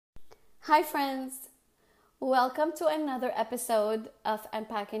Hi, friends. Welcome to another episode of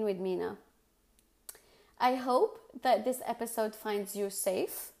Unpacking with Mina. I hope that this episode finds you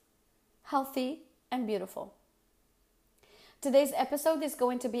safe, healthy, and beautiful. Today's episode is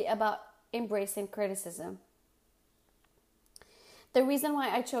going to be about embracing criticism. The reason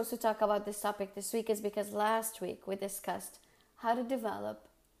why I chose to talk about this topic this week is because last week we discussed how to develop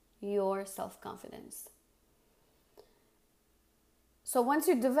your self confidence. So once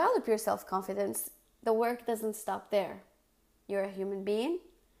you develop your self confidence, the work doesn't stop there. You're a human being,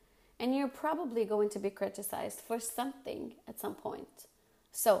 and you're probably going to be criticized for something at some point.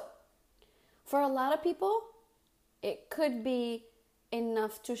 So, for a lot of people, it could be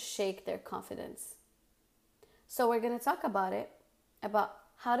enough to shake their confidence. So, we're going to talk about it, about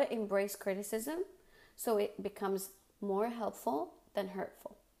how to embrace criticism so it becomes more helpful than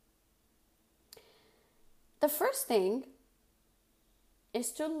hurtful. The first thing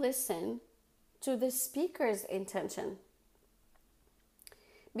is to listen to the speaker's intention,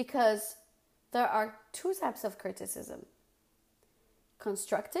 because there are two types of criticism: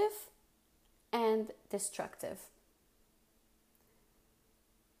 constructive and destructive.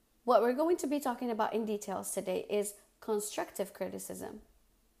 What we're going to be talking about in details today is constructive criticism,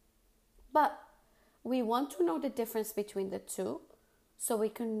 but we want to know the difference between the two so we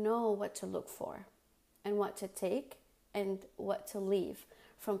can know what to look for and what to take and what to leave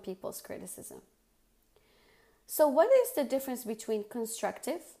from people's criticism. So what is the difference between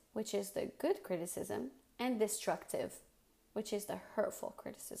constructive, which is the good criticism, and destructive, which is the hurtful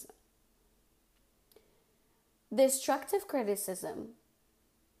criticism? Destructive criticism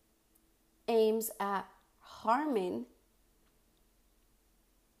aims at harming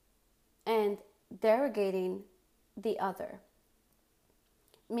and derogating the other.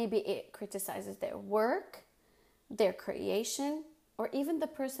 Maybe it criticizes their work, their creation, or even the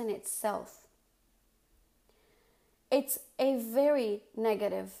person itself. It's a very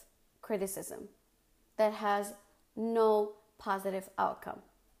negative criticism that has no positive outcome.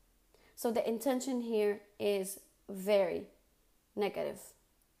 So the intention here is very negative.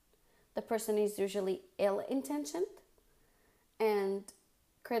 The person is usually ill-intentioned and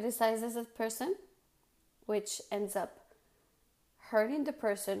criticizes a person, which ends up hurting the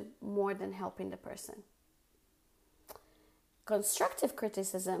person more than helping the person. Constructive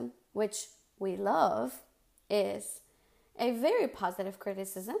criticism, which we love, is a very positive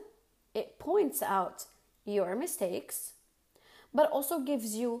criticism. It points out your mistakes, but also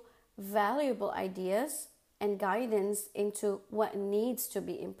gives you valuable ideas and guidance into what needs to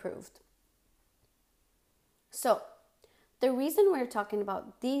be improved. So, the reason we're talking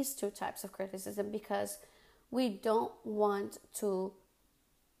about these two types of criticism because we don't want to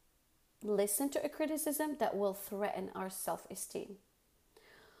listen to a criticism that will threaten our self-esteem.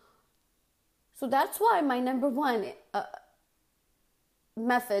 So that's why my number one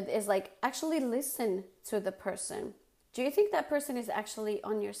method is actually listen to the person. Do you think that person is actually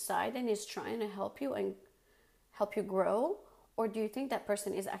on your side and is trying to help you and help you grow? Or do you think that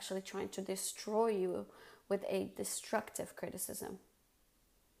person is actually trying to destroy you with a destructive criticism?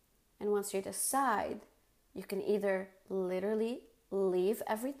 And once you decide, you can either literally leave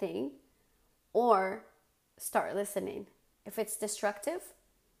everything or start listening. If it's destructive,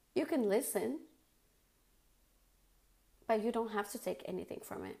 you can listen, but you don't have to take anything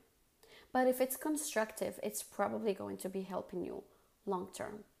from it. But if it's constructive, it's probably going to be helping you long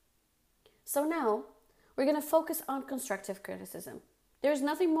term. So now, we're going to focus on constructive criticism. There's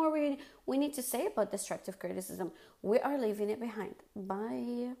nothing more we need to say about destructive criticism. We are leaving it behind.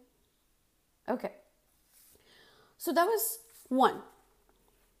 Bye. Okay. So that was one.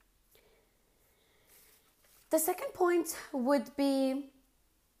 The second point would be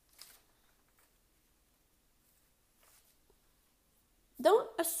don't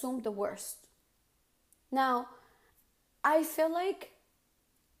assume the worst. Now, I feel like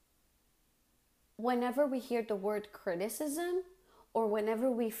whenever we hear the word criticism, or whenever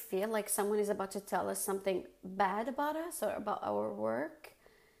we feel like someone is about to tell us something bad about us or about our work,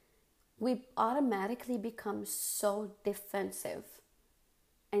 we automatically become so defensive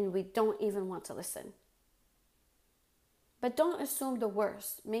and we don't even want to listen. But don't assume the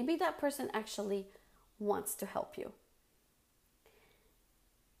worst. Maybe that person actually wants to help you.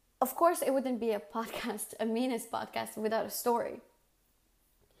 Of course, it wouldn't be a podcast, a Mina's podcast, without a story.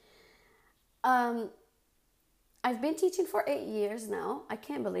 I've been teaching for 8 years now. I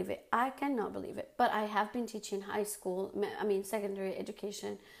can't believe it. I cannot believe it. But I have been teaching secondary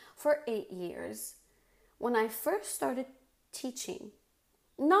education for 8 years. When I first started teaching,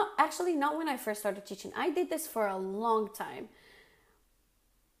 not when I first started teaching. I did this for a long time.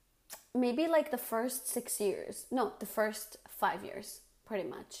 maybe like the first 6 years, no, the first 5 years, pretty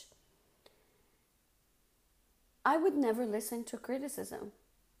much, I would never listen to criticism.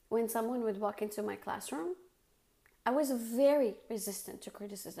 When someone would walk into my classroom, I was very resistant to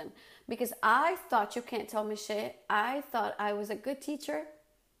criticism because I thought you can't tell me shit. I thought I was a good teacher.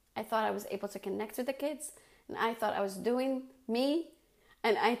 I thought I was able to connect with the kids, and I thought I was doing me,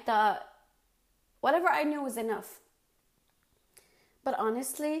 and I thought whatever I knew was enough. But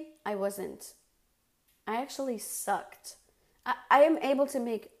honestly, I wasn't. I actually sucked. I am able to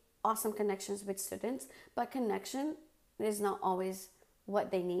make awesome connections with students, but connection is not always what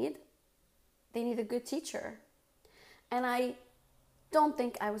they need. They need a good teacher. And I don't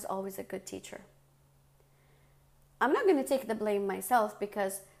think I was always a good teacher. I'm not going to take the blame myself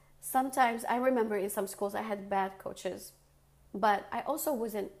because sometimes I remember in some schools I had bad coaches, but I also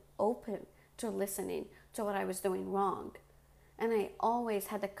wasn't open to listening to what I was doing wrong. And I always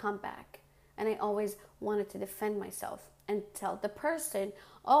had a comeback, and I always wanted to defend myself and tell the person,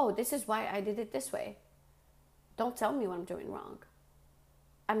 oh, this is why I did it this way. Don't tell me what I'm doing wrong.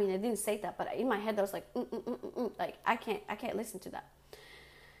 I mean, I didn't say that, but in my head I was like, like I can't listen to that.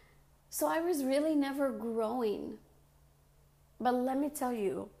 So I was really never growing. But let me tell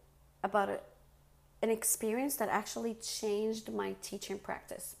you about an experience that actually changed my teaching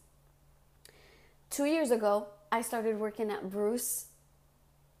practice. 2 years ago, I started working at Bruce.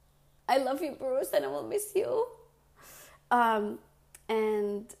 I love you, Bruce, and I will miss you.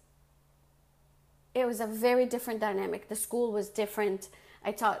 And it was a very different dynamic. The school was different.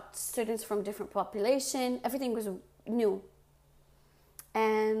 I taught students from different population. Everything was new.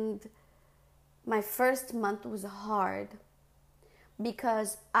 And my first month was hard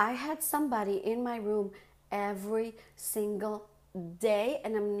because I had somebody in my room every single day,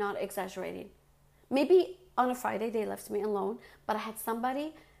 and I'm not exaggerating. Maybe on a Friday they left me alone, but I had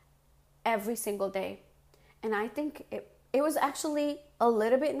somebody every single day. And I think it was actually a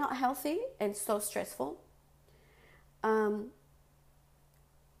little bit not healthy and so stressful.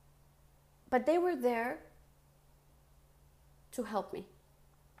 But they were there to help me.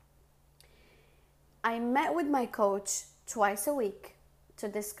 I met with my coach twice a week to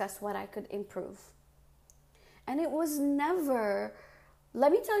discuss what I could improve. And it was never,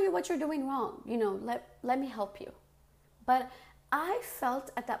 let me tell you what you're doing wrong. Let me help you. But I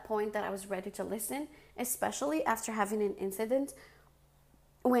felt at that point that I was ready to listen, especially after having an incident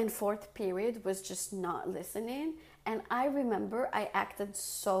when fourth period was just not listening. And I remember I acted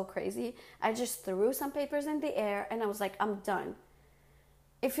so crazy. I just threw some papers in the air and I was like, I'm done.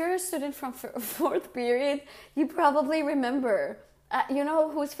 If you're a student from fourth period, you probably remember. You know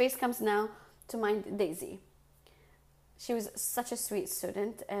whose face comes now to mind? Daisy. She was such a sweet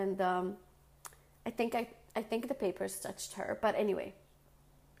student, and I think the papers touched her. But anyway,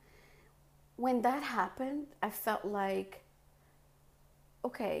 when that happened, I felt like,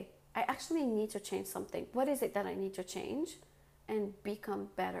 okay, I actually need to change something. What is it that I need to change and become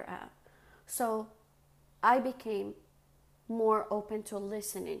better at? So I became more open to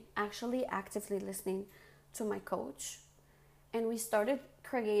listening, actually actively listening to my coach. And we started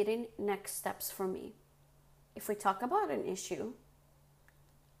creating next steps for me. If we talk about an issue,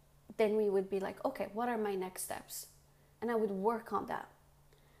 then we would be like, okay, what are my next steps? And I would work on that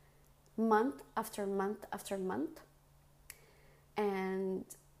month after month after month. And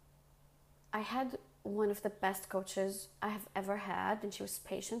I had one of the best coaches I have ever had, and she was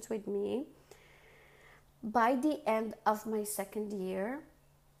patient with me. By the end of my second year,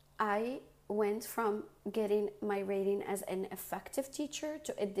 I went from getting my rating as an effective teacher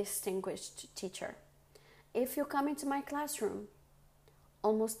to a distinguished teacher. If you come into my classroom,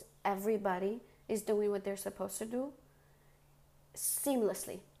 almost everybody is doing what they're supposed to do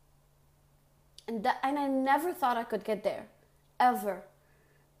seamlessly. And I never thought I could get there, ever.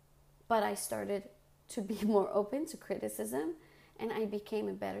 But I started to be more open to criticism, and I became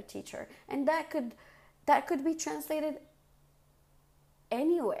a better teacher. And that could be translated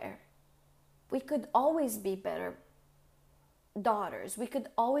anywhere. We could always be better daughters. We could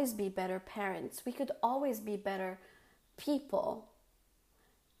always be better parents. We could always be better people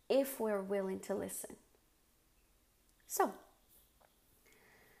if we're willing to listen. So,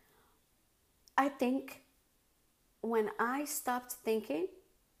 I think when I stopped thinking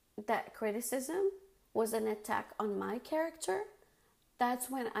that criticism was an attack on my character, that's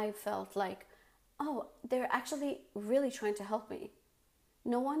when I felt like, oh, they're actually really trying to help me.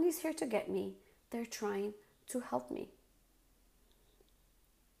 No one is here to get me. They're trying to help me.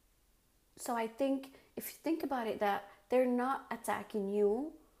 So I think if you think about it, that they're not attacking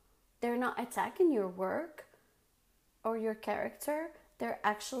you, they're not attacking your work or your character, they're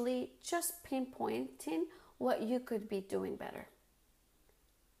actually just pinpointing what you could be doing better.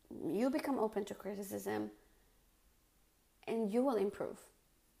 You become open to criticism and you will improve.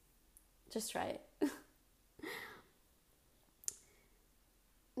 Just try it.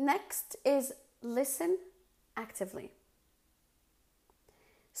 Next is listen actively.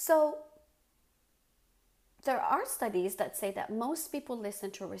 So there are studies that say that most people listen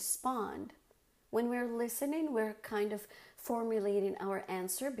to respond. When we're listening, we're kind of formulating our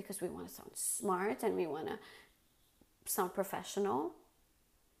answer because we want to sound smart and we want to sound professional.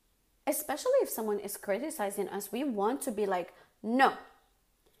 Especially if someone is criticizing us, we want to be like, no,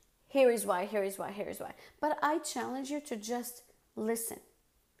 here is why, here is why, here is why. But I challenge you to just listen.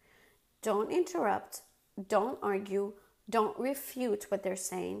 Don't interrupt, don't argue, don't refute what they're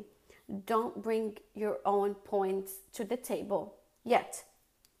saying. Don't bring your own points to the table yet.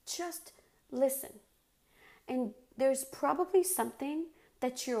 Just listen. And there's probably something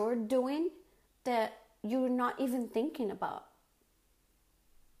that you're doing that you're not even thinking about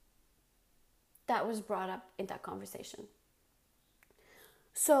that was brought up in that conversation.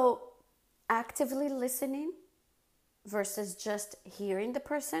 So actively listening versus just hearing the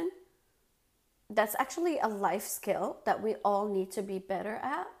person, that's actually a life skill that we all need to be better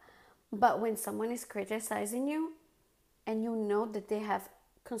at. But when someone is criticizing you and you know that they have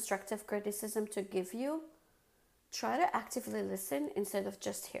constructive criticism to give you, try to actively listen instead of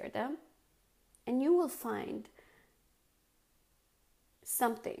just hear them. And you will find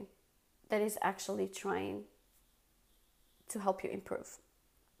something that is actually trying to help you improve.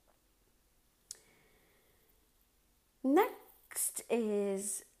 Next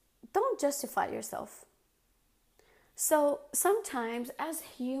is don't justify yourself. So sometimes as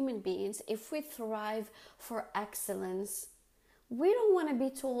human beings, if we thrive for excellence, we don't want to be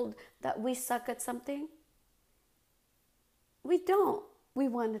told that we suck at something. We don't. We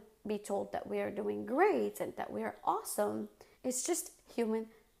want to be told that we are doing great and that we are awesome. It's just human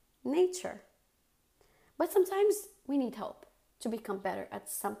nature. But sometimes we need help to become better at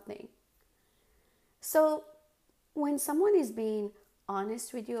something. So when someone is being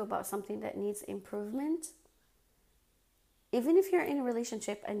honest with you about something that needs improvement, even if you're in a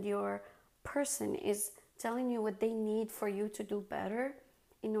relationship and your person is telling you what they need for you to do better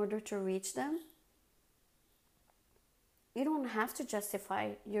in order to reach them, you don't have to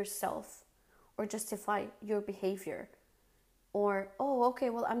justify yourself or justify your behavior. Or, oh, okay,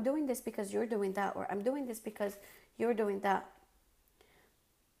 well, I'm doing this because you're doing that. Or I'm doing this because you're doing that.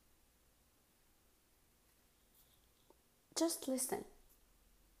 Just listen.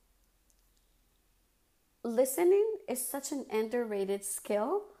 Listening is such an underrated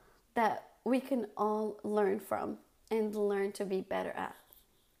skill that we can all learn from and learn to be better at.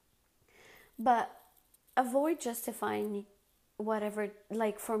 But avoid justifying whatever.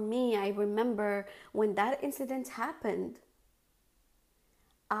 Like for me, I remember when that incident happened,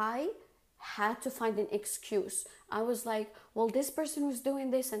 I had to find an excuse. I was like, well, this person was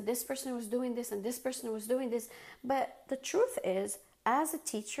doing this and this person was doing this and this person was doing this. But the truth is, as a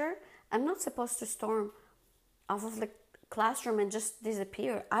teacher, I'm not supposed to storm off of the classroom and just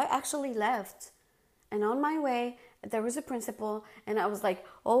disappear. I actually left. And on my way, there was a principal and I was like,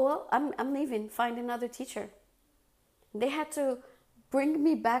 oh, well, I'm leaving. Find another teacher. They had to bring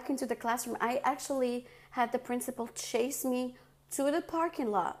me back into the classroom. I actually had the principal chase me to the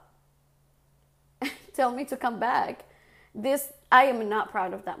parking lot and tell me to come back. I am not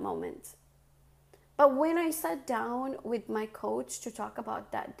proud of that moment. But when I sat down with my coach to talk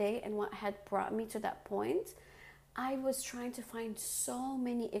about that day and what had brought me to that point, I was trying to find so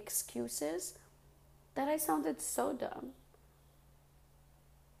many excuses that I sounded so dumb.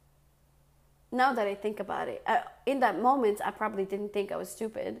 Now that I think about it, in that moment, I probably didn't think I was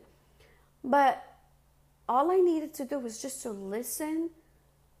stupid. But all I needed to do was just to listen.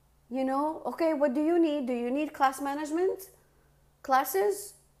 You know, okay, what do you need? Do you need class management?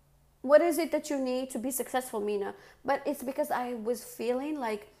 Classes? What is it that you need to be successful, Mina? But it's because I was feeling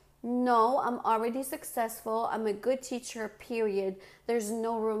like, no, I'm already successful. I'm a good teacher, period. There's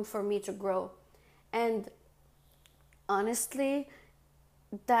no room for me to grow. And honestly,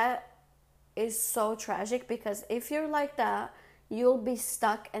 that is so tragic because if you're like that, you'll be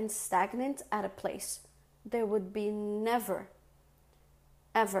stuck and stagnant at a place. There would be never,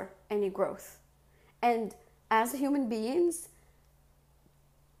 ever any growth. And as human beings,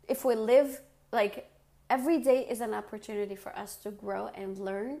 if we live, like every day is an opportunity for us to grow and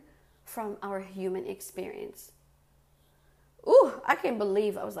learn from our human experience. Ooh, I can't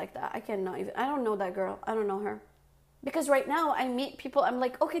believe I was like that. I don't know that girl. I don't know her. Because right now I meet people, I'm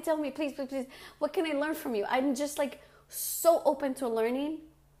like, okay, tell me, please, what can I learn from you? I'm just like so open to learning,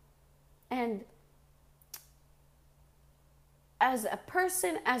 and as a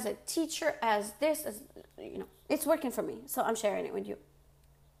person, as a teacher, as this, as you know, it's working for me. So I'm sharing it with you.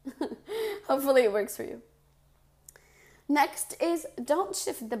 Hopefully it works for you. Next is don't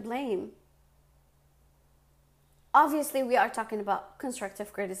shift the blame. Obviously, we are talking about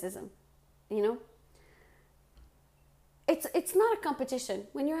constructive criticism. You know, it's not a competition.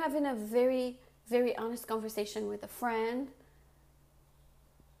 When you're having a very, very honest conversation with a friend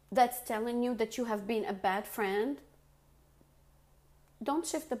that's telling you that you have been a bad friend, don't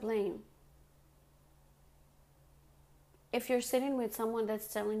shift the blame. If you're sitting with someone that's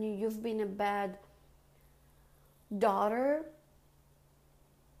telling you you've been a bad daughter,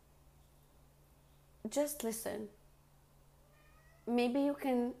 just listen. Maybe you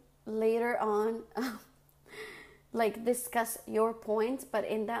can later on like discuss your points, but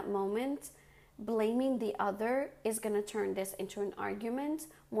in that moment, blaming the other is going to turn this into an argument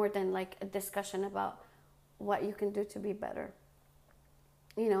more than like a discussion about what you can do to be better.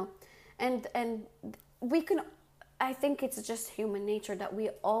 You know, and we can, I think it's just human nature that we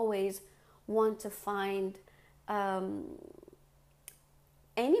always want to find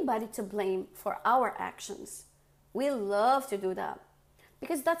anybody to blame for our actions. We love to do that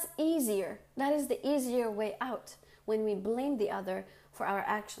because that's easier. That is the easier way out, when we blame the other for our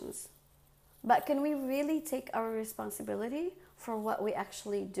actions. But can we really take our responsibility for what we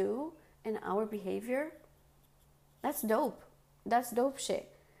actually do and our behavior? That's dope. That's dope shit.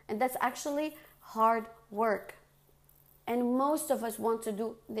 And that's actually hard work. And most of us want to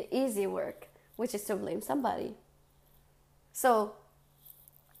do the easy work, which is to blame somebody. So,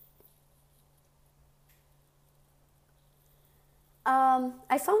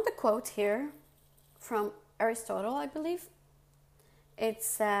 I found a quote here from Aristotle, I believe. It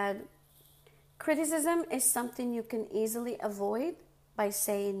said, criticism is something you can easily avoid by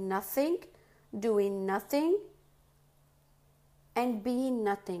saying nothing, doing nothing, and being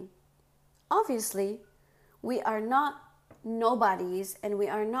nothing. Obviously, we are not nobodies and we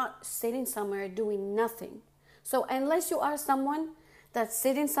are not sitting somewhere doing nothing. So unless you are someone that's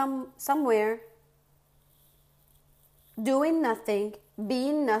sitting somewhere doing nothing,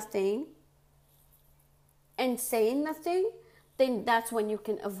 being nothing, and saying nothing, then that's when you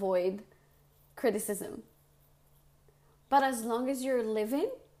can avoid criticism. But as long as you're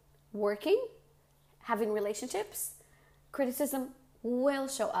living, working, having relationships, criticism will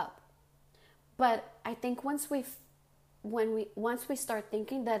show up. But I think once we start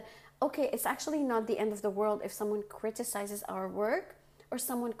thinking that, okay, it's actually not the end of the world if someone criticizes our work or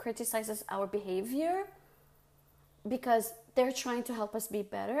someone criticizes our behavior because they're trying to help us be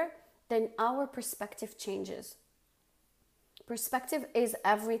better, then our perspective changes. Perspective is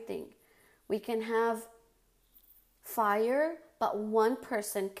everything. We can have fire, but one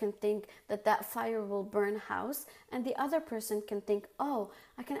person can think that that fire will burn a house, and the other person can think, oh,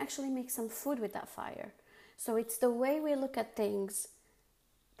 I can actually make some food with that fire. So it's the way we look at things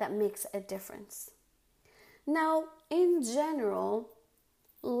that makes a difference. Now, in general,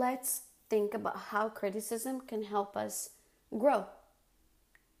 let's think about how criticism can help us grow.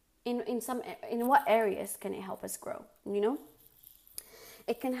 In what areas can it help us grow? You know,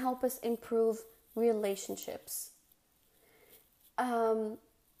 it can help us improve relationships.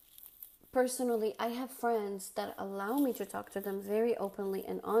 Personally, I have friends that allow me to talk to them very openly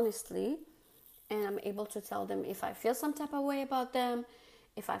and honestly, and I'm able to tell them if I feel some type of way about them,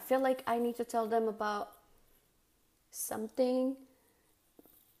 if I feel like I need to tell them about something,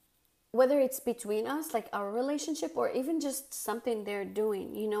 whether it's between us, like our relationship, or even just something they're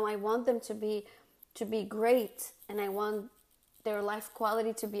doing. You know, I want them to be great, and I want their life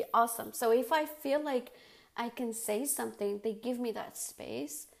quality to be awesome. So if I feel like I can say something, they give me that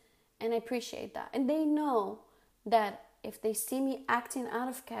space, and I appreciate that. And they know that if they see me acting out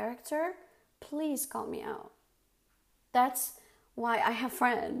of character, please call me out. That's why I have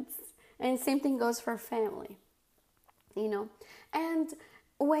friends. And same thing goes for family. You know, and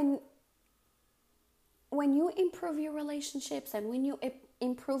when you improve your relationships and when you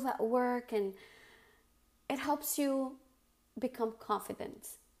improve at work, and it helps you become confident.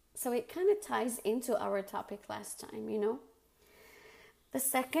 So it kind of ties into our topic last time, you know. The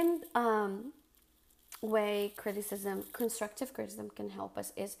second way constructive criticism can help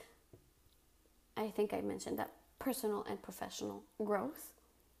us is, I think I mentioned that, personal and professional growth.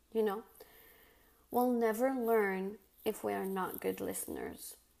 You know, we'll never learn if we are not good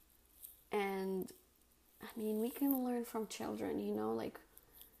listeners. And I mean, we can learn from children, you know, like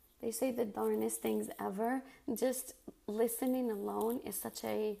they say the darnest things ever. Just listening alone is such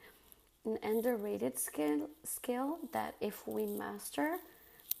a an underrated skill that if we master,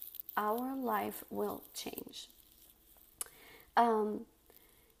 our life will change. Um,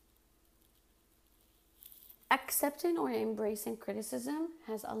 Accepting or embracing criticism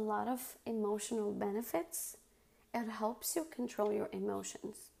has a lot of emotional benefits. It helps you control your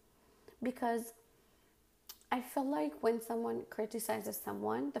emotions because I feel like when someone criticizes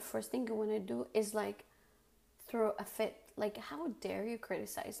someone, the first thing you want to do is like throw a fit. Like, how dare you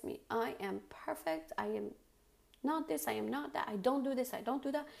criticize me? I am perfect. I am not this. I am not that. I don't do this. I don't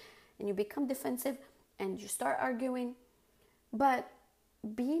do that. And you become defensive and you start arguing. But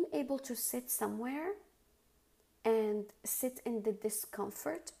being able to sit somewhere and sit in the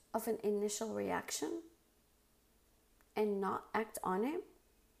discomfort of an initial reaction and not act on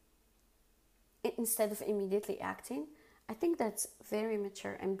it instead of immediately acting, I think that's very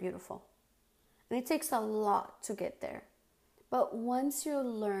mature and beautiful. And it takes a lot to get there. But once you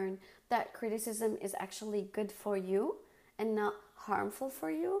learn that criticism is actually good for you and not harmful for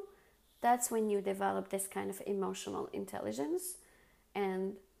you, that's when you develop this kind of emotional intelligence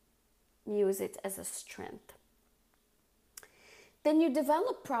and use it as a strength. Then you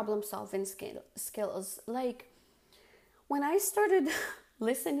develop problem solving skills. Like when I started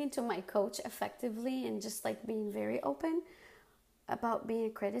listening to my coach effectively and just like being very open about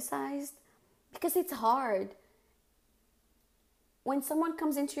being criticized, because it's hard. When someone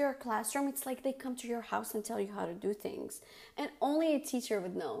comes into your classroom, it's like they come to your house and tell you how to do things. And only a teacher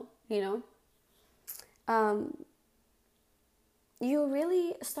would know, you know? You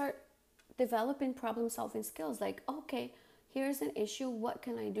really start developing problem-solving skills. Like, okay, here's an issue. What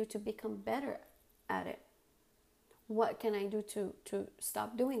can I do to become better at it? What can I do to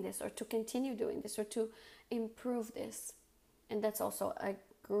stop doing this or to continue doing this or to improve this? And that's also a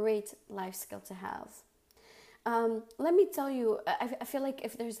great life skill to have. Let me tell you, I feel like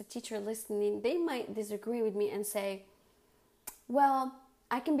if there's a teacher listening, they might disagree with me and say, well,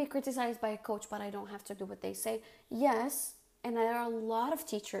 I can be criticized by a coach, but I don't have to do what they say. Yes, and there are a lot of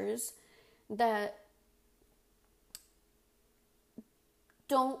teachers that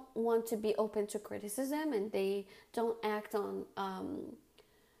don't want to be open to criticism and they don't act on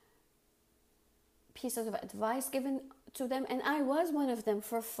pieces of advice given to them. And I was one of them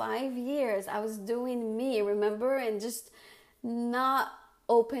for 5 years. I was doing me, remember, and just not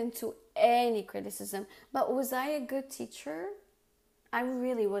open to any criticism. But was I a good teacher? I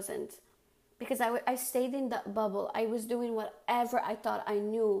really wasn't, because I stayed in that bubble. I was doing whatever I thought I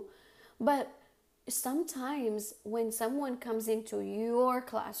knew. But sometimes when someone comes into your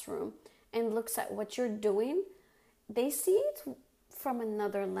classroom and looks at what you're doing, they see it from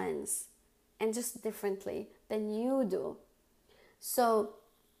another lens and just differently than you do. So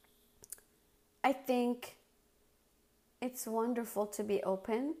I think it's wonderful to be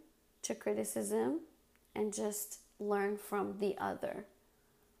open to criticism and just learn from the other.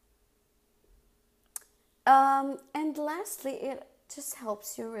 And lastly, it just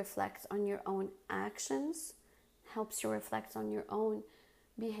helps you reflect on your own actions, helps you reflect on your own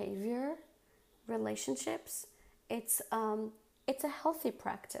behavior, relationships. It's a healthy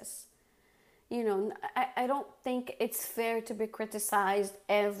practice. You know, I don't think it's fair to be criticized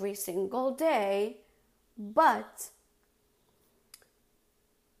every single day, but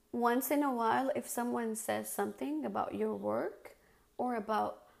once in a while, if someone says something about your work or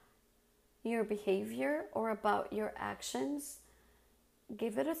about your behavior or about your actions,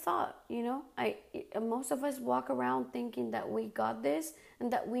 give it a thought. You know, most of us walk around thinking that we got this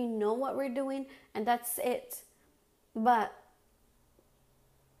and that we know what we're doing and that's it. But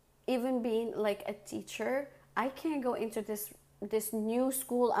even being like a teacher, I can't go into this new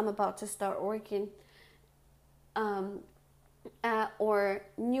school I'm about to start working at, or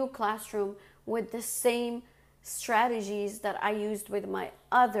new classroom with the same strategies that I used with my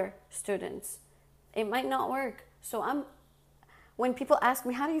other students. It might not work. So when people ask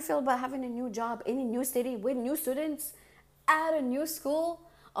me, how do you feel about having a new job in a new city with new students at a new school?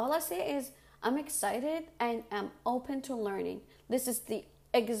 All I say is I'm excited and I'm open to learning. This is the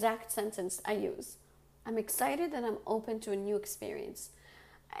exact sentence I use. I'm excited and I'm open to a new experience.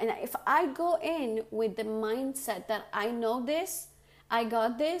 And if I go in with the mindset that I know this, I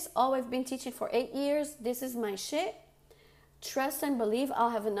got this, I've been teaching for 8 years, this is my shit, trust and believe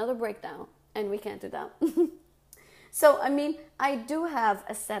I'll have another breakdown, and we can't do that. So, I mean, I do have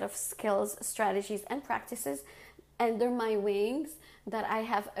a set of skills, strategies, and practices under my wings that I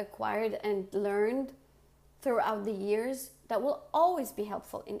have acquired and learned throughout the years that will always be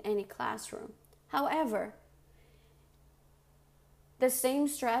helpful in any classroom. However, the same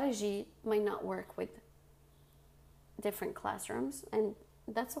strategy might not work with different classrooms, and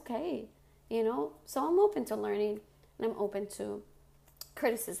that's okay, you know. So I'm open to learning, and I'm open to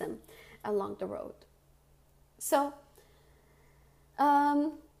criticism along the road. So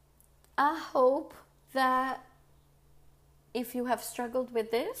I hope that if you have struggled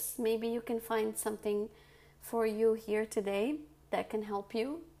with this, maybe you can find something for you here today that can help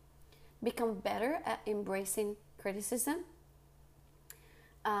you become better at embracing criticism,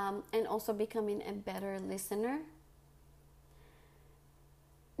 and also becoming a better listener.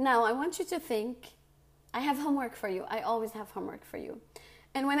 Now, I want you to think, I have homework for you. I always have homework for you.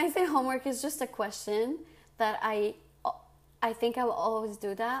 And when I say homework, it's just a question that I think I will always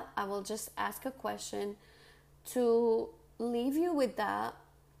do that. I will just ask a question to leave you with that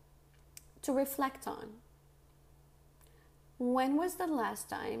to reflect on. When was the last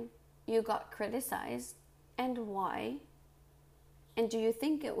time you got criticized, and why? And do you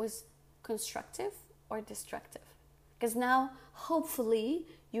think it was constructive or destructive? Because now, hopefully,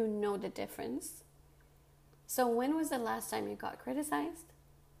 you know the difference. So when was the last time you got criticized?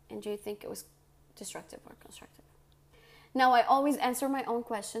 And do you think it was destructive or constructive? Now, I always answer my own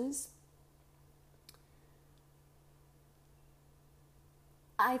questions.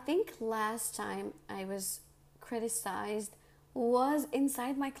 I think last time I was criticized was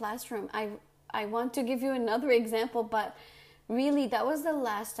inside my classroom. I want to give you another example, but really that was the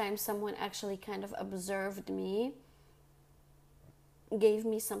last time someone actually kind of observed me, gave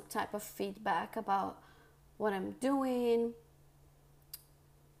me some type of feedback about what I'm doing,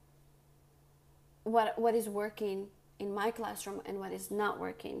 what is working in my classroom and what is not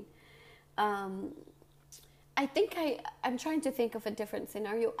working. I think I'm trying to think of a different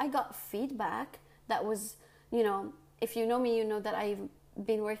scenario. I got feedback that was, you know, if you know me, you know that I've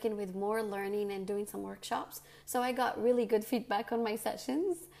been working with more learning and doing some workshops. So I got really good feedback on my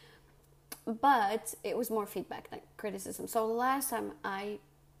sessions, but it was more feedback than criticism. So last time I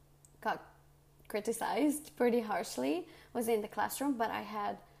got criticized pretty harshly was in the classroom, but I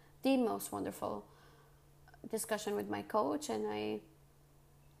had the most wonderful discussion with my coach, and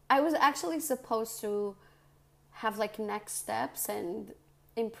I was actually supposed to have like next steps and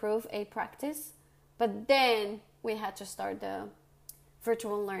improve a practice, but then we had to start the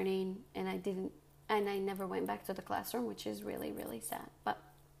virtual learning, and I never went back to the classroom, which is really, really sad. But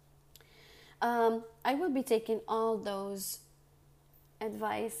I will be taking all those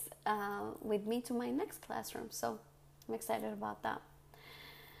advice with me to my next classroom, so I'm excited about that.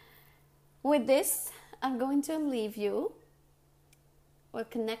 With this, I'm going to leave you.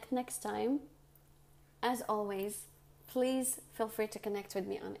 We'll connect next time. As always, please feel free to connect with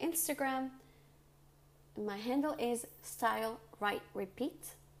me on Instagram. My handle is Style Right Repeat.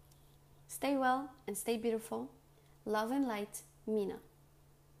 Stay well and stay beautiful. Love and light, Mina.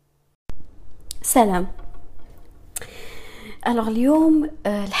 سلام. Alors اليوم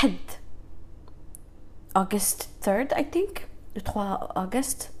الحد August 3rd I think, le 3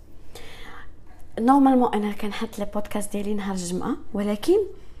 أغسطس. نورمالمون انا كنحط لي بودكاست ديالي نهار الجمعه، ولكن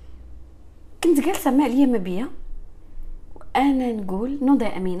كنت جالسه مع ليا ما بيا وانا نقول نوضي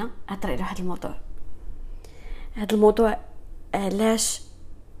امينه اطرح على هذا الموضوع علاش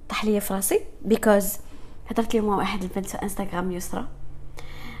طاح ليا في راسي. بيكوز هضرت اليوم مع واحد البنت في انستغرام، يسرا،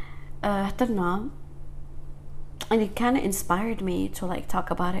 هضرنا and it kind of inspired me to like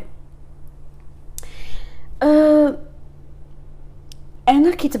talk about it.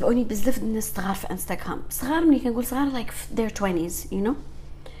 انا كيتبعوني بزاف الناس صغار في انستغرام، صغار ملي كنقول صغار like their 20s you know،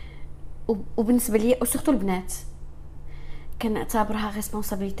 وبالنسبه لي وسورتو البنات كنعتبرها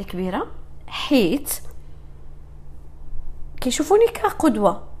ريسبونسابيلتي كبيره، حيت كيشوفوني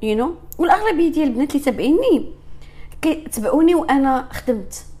كقدوه you know. والاغلبيه ديال البنات اللي تابعيني كيتبعوني وانا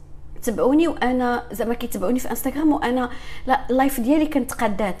خدمت، تبعوني وانا زعما كيتبعوني في انستغرام وانا لا اللايف ديالي كانت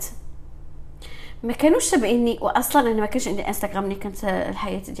قادات، ما كانوش تابعيني. واصلا انا ما كانش عندي انستغرام ملي كانت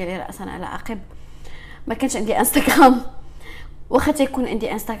الحياه ديالي راسا على عقب، ما كانش عندي انستغرام. واخا تيكون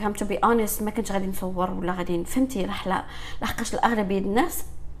عندي انستغرام تو بي اونست ما كنتش غادي نصور ولا غادي فهمتي رحله، لحقاش الاغلبيه ديال الناس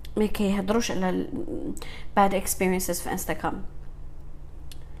ما كيهضروش على باد اكسبيرينسز في انستغرام.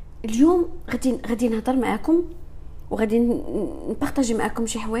 اليوم غادي نهضر معاكم وغادي نبارطاجي معاكم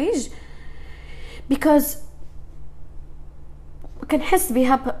شي حوايج because كنحس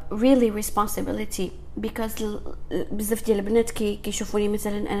بها really responsibility because بزاف ديال البنات كيشوفوني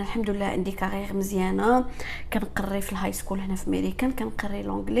مثلا انا الحمد لله عندي كارير مزيانه، كنقري في الهاي سكول هنا في امريكان، كنقري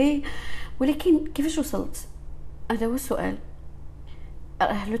لونجلي، ولكن كيفاش وصلت؟ هذا هو السؤال.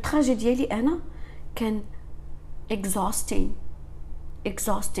 لو تراجي ديالي انا كان exhausting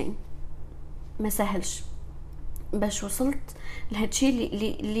ما سهلش باش وصلت لهادشي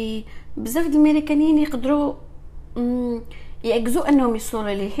اللي بزاف د الامريكانيين يقدروا يعجزوا انهم يوصلوا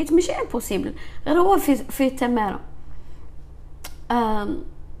ليه، حيت ماشي امبوسيبل، غير هو في التماره.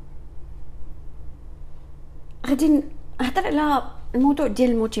 غادي نهضر على الموضوع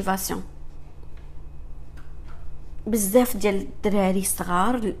ديال الموتيفاسيون. بزاف ديال الدراري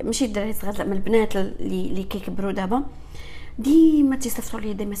الصغار، ماشي الدراري الصغار زعما البنات اللي كيكبروا دابا، ديما تيصيفطوا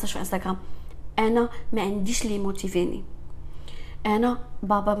لي دي ميساج في انستغرام: انا ما عنديش لي موتيفيني، انا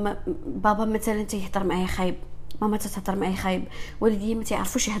بابا مثلا تيهضر معايا خايب، ماما تتهضر معايا خايب، والديا ما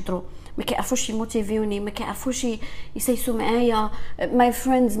تيعرفوش يهضروا، ما كيعرفوش يموتيفيوني، ما كيعرفوش يسيسوا معايا، ماي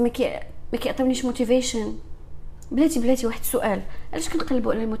فريندز ما كيعطيونيش موتيفيشن. بلاتي واحد السؤال: علاش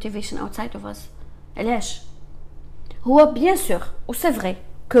كنقلبوا على الموتيفيشن اوتسايد اوف اس؟ علاش؟ هو بيان سور و سي فري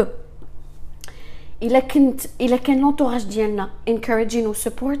كو الا كان لونطوراج ديالنا encouraging و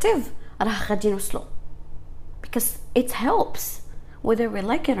supportive راه غادي نوصلوا، because it helps whether we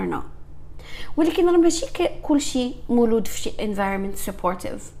like it or not. ولكن راه ماشي كلشي مولود في شي environment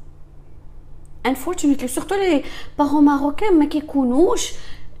supportive. unfortunately surtout les parents marocains ما كيكونوش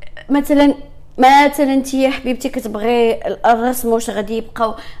مثلا انت يا حبيبتي كتبغي الرسم، واش غادي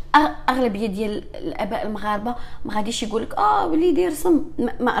يبقاو اغلبيه ديال الاباء المغاربه ما غاديش يقولك وليدي رسم.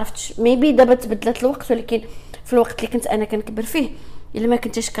 ما عرفتش، ميبي دابا تبدلت الوقت، ولكن في الوقت اللي كنت انا كنكبر فيه الا ما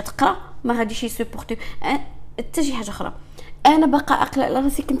كنتش كتقرا ما غاديش يسبورتي حتى شي حاجه اخرى. انا باقا عاقله على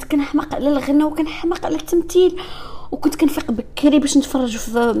راسي، كنت كنحماق على الغنى وكنحماق على التمثيل، وكنت كنفيق بكري باش نتفرج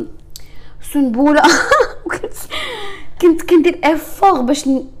في سنبوله كنت كندير افور باش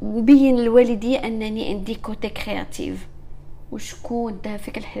نبين للوالديه انني عندي كوتي كرياتيف. وشكون دا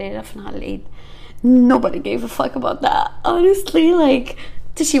فيك الحريره في نهار العيد؟ nobody gave a fuck about that honestly. like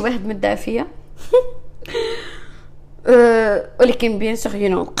تشي واحد من الدافيه ولكن بيان سور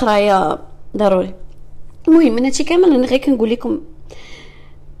القرايه ضروري. المهم انا هادشي كامل انا غير كنقول لكم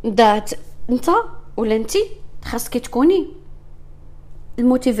ذات انت ولا انتي خاصك تكوني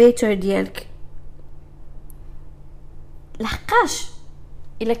الموتيفيتور ديالك، لحقاش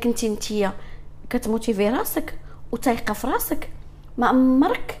الا كنتي نتيا كتموتيفي راسك وتايقه في راسك ما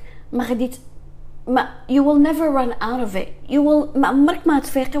عمرك ما غادي you will never run out of it. ما عمرك ما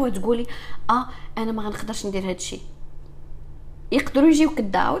تفيقي وتقولي انا ما غنقدرش ندير هادشي. يقدروا يجيوك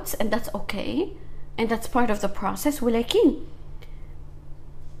الداوتس and that's okay and that's part of the process، ولكن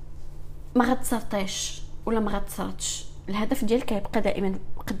ما غتسرطيش ولا ما غتصرتش، الهدف ديالك يبقى دائما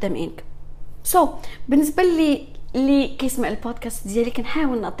قدام عينك. بالنسبه اللي كيسمع البودكاست ديالي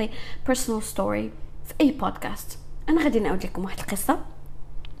كنحاول نعطي personal story في اي بودكاست. انا غادي نعاود لكم واحد القصه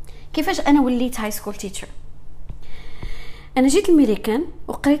كيفاش انا وليت هاي سكول تيتشر. انا جيت الميريكان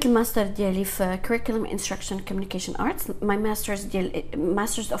وقريت الماستر ديالي في curriculum instruction communication arts، my masters ديال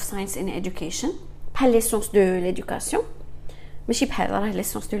masters of science in education، بحال لي سيونس دو ليدوكاسيون، ماشي بحال راه لي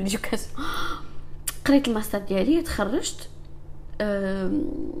سيونس دو ليدوكاسيون. قريت الماستر ديالي، تخرجت،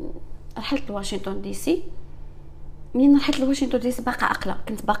 رحلت لواشنطن دي سي. منين رحلت لواشنطن دي سي باقا عقله،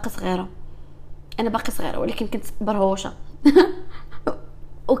 كنت باقا صغيره، انا باقا صغيره ولكن كنت برهوشه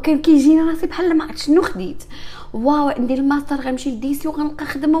وكان كيجيني راسي بحال ما عرفتش شنو خديت. واو ندير الماستر، غنمشي لدي سي وغنلقى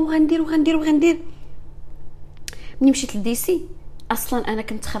خدمه وغندير. ملي مشيت لدي سي اصلا انا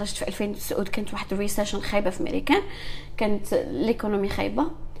كنت خرجت في 2009، كانت واحد الريسيشن خايبه في امريكان، كانت ليكونومي خايبه،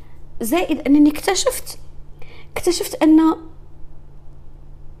 زائد انني اكتشفت ان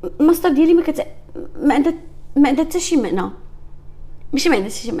الماستر ديالي ما عندها حتى شي معنى، ماشي ما عندها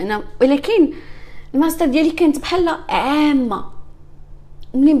شي معنى، ولكن الماستر ديالي كانت بحال عامه.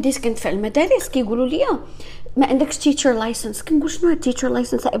 ملي بديت كنت في المدارس كيقولوا لي ما عندكش تيتشر لايسنس، كنقول شنو هاد تيتشر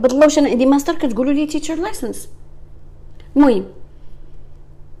لايسنس؟ عباد الله واش انا عندي ماستر كتقولوا لي تيتشر لايسنس؟ المهم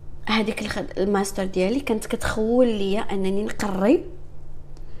هذيك الماستر ديالي كانت كتخول ليا انني نقري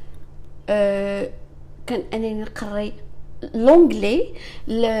كان انني نقري لونغلي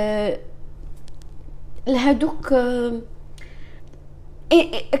لهادوك.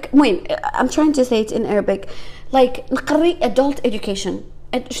 المهم I'm trying to say it in Arabic like نقري adult education.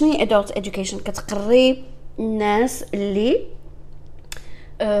 شنو هي adult education؟ كتقري الناس اللي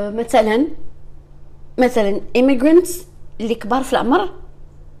مثلا immigrants اللي كبار في العمر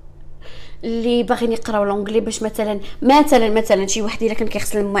اللي باغيين يقراو لونغلي باش مثلا شي واحد الا كان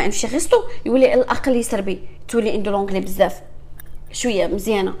كيغسل الماعن في شي غيستو يولي على الاقل يسربي تولي عنده لونغلي بزاف شويه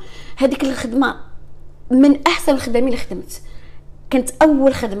مزيانه. هذيك الخدمه من احسن الخدمات اللي خدمت، كانت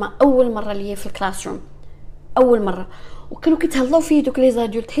اول مره ليا في الكلاس روم، اول مره، وكانوا كيتهلاو فيه دوك لي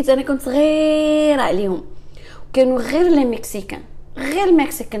زادولت حيت انا كنت صغيره عليهم، كانوا غير لي مكسيكان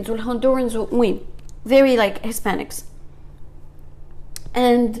والهندورانز وين very like Hispanics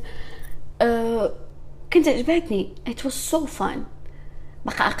and كنت عجبتني. it was so fun.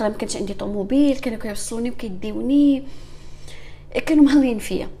 بقى عقله ما كانش عندي طوموبيل، كانوا كيوصلوني وكيديوني كانوا مهلين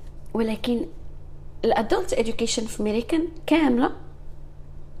فيا. ولكن الادلت اديوكيشن في امريكان كامله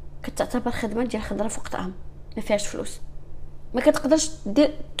كتعتبر خدمه ديال خضره في وقتها، ما فيهاش فلوس، ما كتقدرش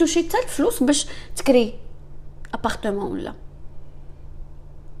دير توشي حتى الفلوس باش تكري ابارتمون ولا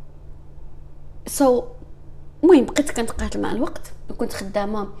المهم بقيت كنتقاتل مع الوقت. كنت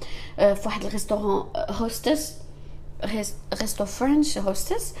خدامه في واحد الريستورون هوستس، ريستو فرنش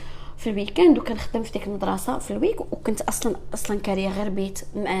هوستس في الويكاند، وكنخدم في ديك المدرسه في الويك، وكنت اصلا كاريه غير بيت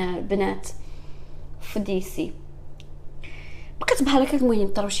مع بنات في دي سي. بقيت بحال هكا. المهم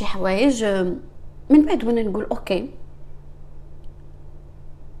طراو شي حوايج من بعد وانا نقول اوكي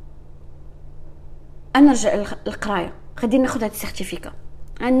انا نرجع للقرايه، غادي ناخذ هاد السيرتيفيكا،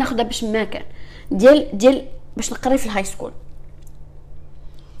 غادي ناخذها باش ما كان ديال باش نقري في الهاي سكول.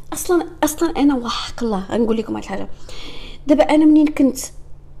 اصلا انا وحق الله غنقول لكم واحد الحاجه. دابا انا منين كنت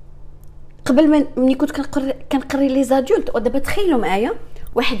قبل مني كنت كنقري لي زادولت، ودابا تخيلوا معايا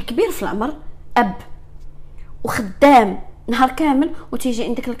واحد كبير في العمر، اب وخدام نهار كامل، وتيجي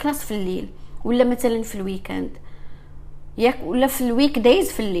عندك الكلاس في الليل ولا مثلا في الويكاند ياك، ولا في الويك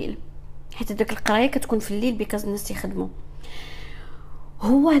دايز في الليل، حيت داك القرايه كتكون في الليل بيكاز الناس تيخدموا.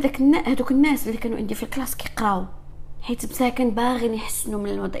 هو هذوك الناس اللي كانوا عندي في الكلاس كيقراو حيت مساكن باغيين يحسنوا من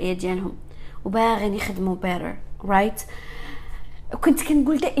الوضعيه ديالهم وباغيين يخدموا بيتر رايت. وكنت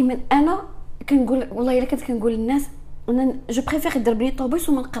كنقول دائما، انا كنقول والله الا كنت كنقول للناس انا جو بريفير يضربني طوبيس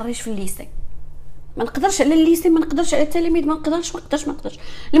وما نقريش في الليسي، ما نقدرش على الليسي، ما نقدرش على التلاميذ، ما نقدرش.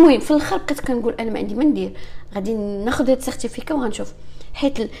 المهم في الاخر بقيت كنقول انا ما عندي ما ندير، غادي ناخذ هاد السيرتيفيكا وغنشوف.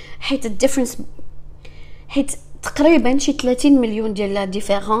 حيت الديفرنس، حيت تقريبا شي 30 مليون ديال لا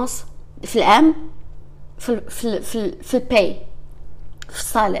ديفيرونس في العام في الباي، في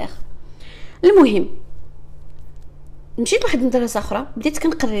الصالير. المهم مشيت لواحد المدرسه اخرى، بديت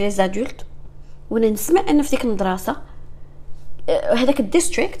كنقري لي زادولت، وانا نسمع ان في ديك المدرسه هذاك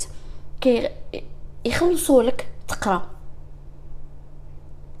الديستريكت يخلصوا لك تقرا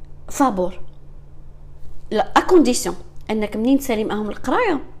فابور، لا اكونديسيون انك منين تسالي معاهم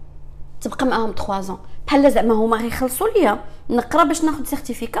القرايه تبقى معاهم 3 ans، بحال زعما هما غيخلصوا ليا نقرا باش ناخذ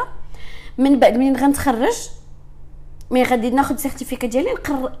سيرتيفيكا، من بعد منين غنتخرج مي غادي ناخذ سيرتيفيكا ديالي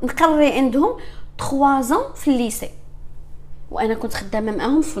نقري عندهم 3 ans في الليسي. وانا كنت خدامه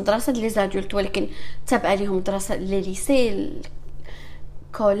معاهم في مدرسه لي زادولت، ولكن تابعه ليهم مدرسه لي ليسي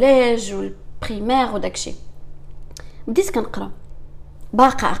الكوليج والبريمير وداكشي. بديت كنقرا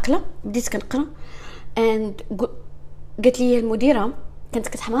باقا عقله، بديت كنقرا and قالت لي المديره، كانت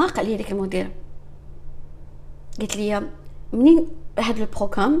كتحماق عليا ديك المديره، قالت لي منين هاد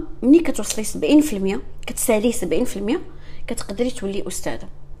البروغرام مني كتوصلي 70% كتسالي 70% كتقدري تولي استاذه،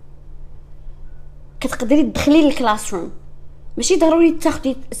 كتقدري تدخلي للكلاس روم، ماشي ضروري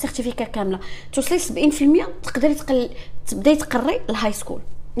تاخدي السيرتيفيكا كامله، توصلي 70% تقدري تبداي تقري الهاي سكول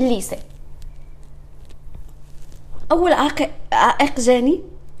الليسي. اول عائق جاني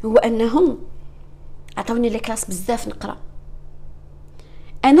هو انهم عطاوني لي كلاس بزاف نقرا،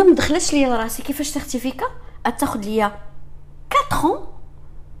 انا مدخلش ليا راسي كيفاش سيرتيفيكا غتاخذ ليا 4 ans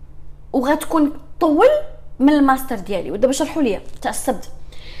وغتكون طول من الماستر ديالي. ودابا شرحوا ليا تعصبت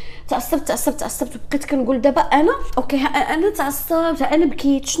وبقيت كنقول دابا انا اوكي انا تعصبت، انا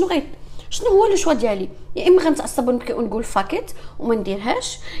بكيت، شنو هو لو شوا ديالي؟ يا اما غنتعصب ونبكي ونقول فاكيت وما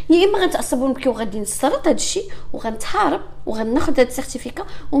نديرهاش، يا اما غنتعصب ونبكي وغادي نسرط هذا الشيء وغنتحارب وغناخذ هذا السيرتيفيكا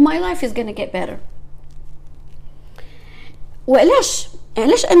وماي لايف از غانا جيت بيتر. وعلاش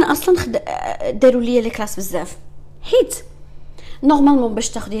انا اصلا داروا لي كلاس بزاف؟ حيت نورمالمون باش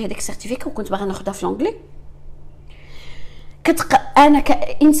تاخدي هذيك السيرتيفيكا، وكنت باغا ناخذها في لونجلي، انا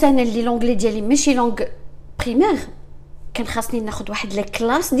كانسانه اللي لونجلي ديالي ماشي لونغ بريمير، كان خاصني ناخذ واحد لا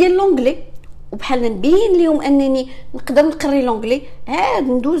كلاس ديال لونجلي، وبحال نبين لهم انني نقدر نقري لونجلي، عاد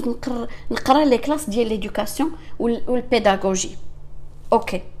ندوز نقرا لي كلاس ديال ليدوكاسيون والبيداغوجي.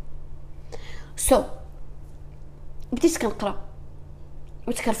 اوكي بديت كنقرا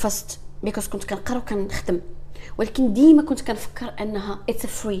وتكرفست بيكوز كنت كنقرا وكنخدم، ولكن ديما كنت كنفكر انها اتس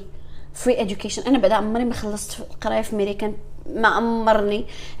فري education. انا بعدا عمري ما خلصت القرايه في امريكان، ما عمرني.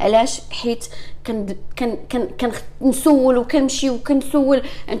 علاش؟ حيت كان نسول وكنمشي وكنسول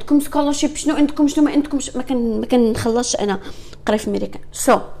عندكم سكولارشيب، شنو عندكم شنو ما عندكمش، ما كنخلصش انا قرايه في امريكان.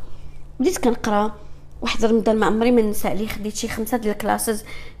 بديت كنقرا واحد رمضان ما عمري ما ننسى عليه، خديت شي 5 ديال الكلاسز،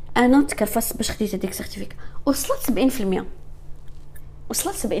 انا تكرفست باش خديت هذيك السيرتيفيكا. وصلت 70%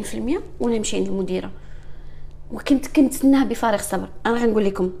 وانا نمشي عند المديره، وكنت كنتسناها بفارغ الصبر. انا غنقول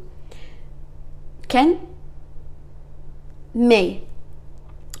لكم كان ماي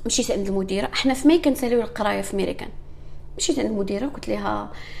مشيت عند المديره، احنا في ماي كنساليو القرايه في امريكان. مشيت عند المديره وقلت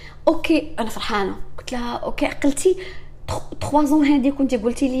لها اوكي انا فرحانه، قلت لها اوكي عقلتي 3 هادي كنتي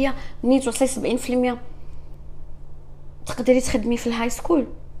قلتي لي منين توصلي 70% تقدري تخدمي في الهاي سكول.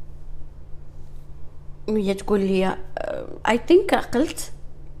 وهي تقول لي اي ثينك عقلت.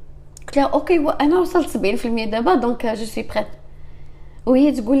 قلت لها اوكي انا وصلت 70% دابا دونك جو سوي بريت.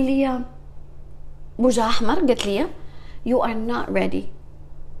 وهي تقول لي بوجه احمر قالت لي you are not ready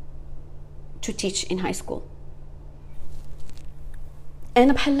to teach in high school.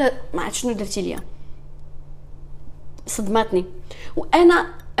 انا بحال ما عرفت شنو درتي ليا، صدمتني.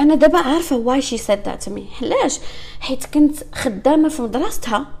 وانا دابا عارفه why she said that to me. علاش؟ حيت كنت خدامه في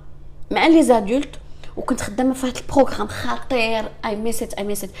مدرستها مع لي زادولت، وكنت خدامه في هذا البروغرام خطير. اي ميس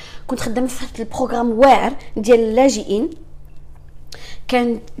ات. كنت خدامه في هذا البروغرام واعر ديال اللاجئين.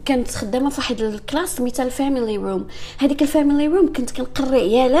 كانت خدامه في واحد الكلاس سميتها الفاميلي روم. هذيك الفاميلي روم كنت كنقري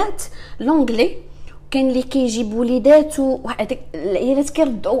عيالات لونجلي، كان اللي كيجيب وليدات وهذيك العيالات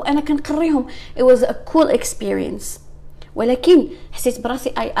كيردوا وانا كنقريهم. it was a cool experience. ولكن حسيت براسي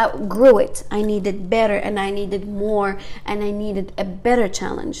I outgrew it. I needed better and I needed more and I needed a better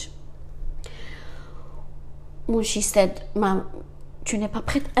challenge. when she said ما tu n'es pas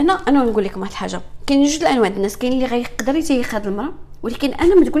prête. انا نقول لكم واحد الحاجه، كاين جوج الانواع الناس. كاين اللي غيقدر يتيخ هاد المراه، ولكن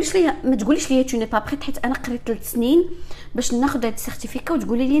انا ما تقوليش لي tu n'es pas prête، حيت انا قريت 3 سنين باش ناخذ هاد السيرتيفيكا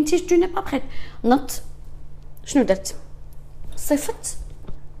وتقولي لي انت tu n'es pas prête. نط شنو درت؟ صيفط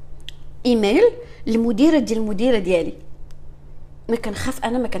ايميل للمديره ديالي. ما كنخاف،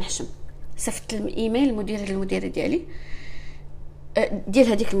 انا ما كنحشم. صيفط الايميل المديره ديالي ديال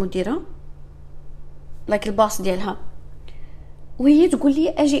هذيك المديره لايك الباص ديالها، وهي تقول لي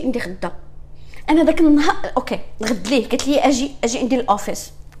اجي عندي غدا. انا داك النهار اوكي الغد ليه قالت لي اجي عندي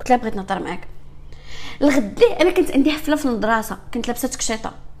الاوفيس. قلت لها بغيت نهضر معاك. الغد ليه انا كنت عندي حفله في المدرسه، كنت لابسه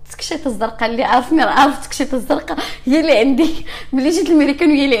تكشيطه الزرقاء. اللي عارفني راه عارف التكشيطه الزرقاء هي اللي عندي ملي جيت الميريكان،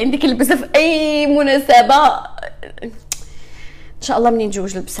 وهي اللي عندي كنلبسها في اي مناسبه ان شاء الله منين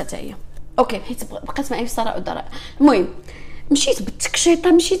نتزوج لبسها حتى هي. اوكي حيت بقات معايا في الصراع والضراء. المهم مشيت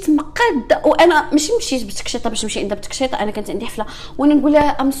بالتكشيطه، مشيت مقاده. وانا مشيت بالتكشيطه باش نمشي عندها بالتكشيطه. انا كانت عندي حفله وانا نقول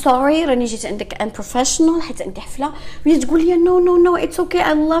لها ام سوري راني جيت عندك ان بروفيشنال حيت عندي حفله. وهي تقول لي نو اتس اوكي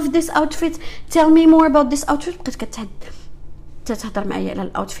اي لاف ذيس اوتفيت تيل مي مور اباوت ذيس اوتفيت. بقات تهضر معايا على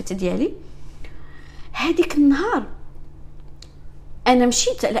الاوتفيت ديالي. هذيك النهار انا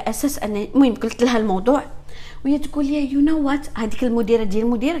مشيت على اساس ان المهم قلت لها الموضوع، وهي تقول لي يو نو وات. هذيك المديره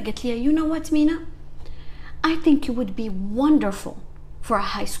قالت لي يو نو وات مينا I think you would be wonderful for a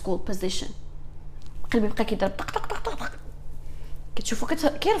high school position. قلبي بقى كيضرب طق طق طق طق. كتشوفو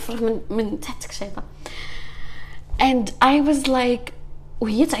كيرفرغ من تحت الكشيطه. and I was like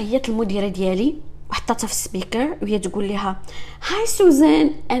وهي تعيط المديره ديالي وحطتها في السبيكر، وهي تقول لها هاي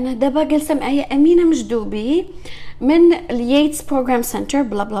سوزان انا دابا جالسه معايا امينه مجدوبي من الييتس بروجرام سنتر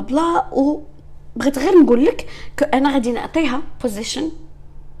بلا بلا بلا، وبغيت غير نقول لك انا غادي نعطيها بوزيشن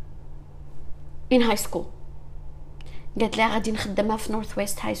in high school. قالت لها غادي نخدمها في نورث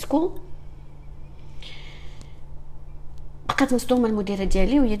ويست هاي سكول. بقات مصدومه المديره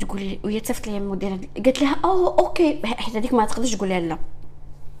ديالي، وهي تقول لي وهي تصيفط لي المديره قالت لها اوكي حيت هذيك ما تقدرش تقول لها لا.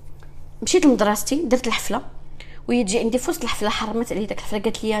 مشيت لمدرستي درت الحفله، وهي تجي عندي في وسط الحفله حرمت عليا داك الحفله.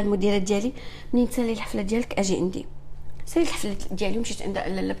 قالت لي المديره ديالي منين تسالي الحفله ديالك اجي عندي. ساليت الحفله ديالي ومشيت عندها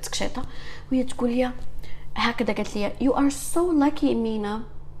لاله بتكشيطه، وهي تقول لي هكذا قالت لي you are so lucky Mina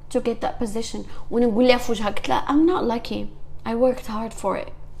to get that position. وانا نقول لها في وجهها قلت لها I'm not lucky I worked hard for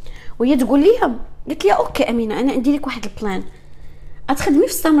it. وهي تقول لي قلت لها اوكي امينه انا عندي لك واحد البلان. اتخدمي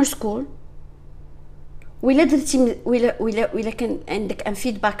في السمر سكول، ولا درتي ولا كان عندك ان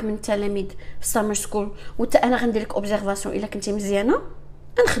فيدباك من التلاميذ في السمر سكول وتا انا غندير لك اوبزيرفاسيون الا كنتي مزيانه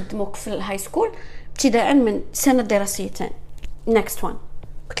نخدموك في الهاي سكول ابتداء من سنه دراسيه ثاني next one.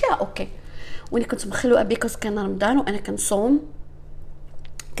 قلت لها اوكي. وانا كنت مخلوقه بيكوز كان رمضان وانا كنصوم،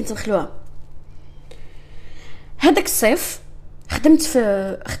 كنت مخلوقه. هذاك الصيف خدمت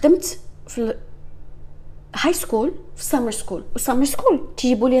في هاي سكول في السمر سكول. والسمر سكول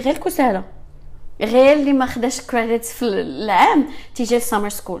تيجيبوا لي غير كساله، غير اللي ما خداش كريديتس في العام تيجي السمر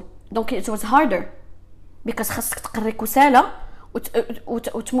سكول. دونك it was harder because خاصك تقري كساله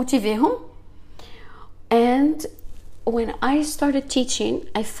وتموتيفيهم. and when I started teaching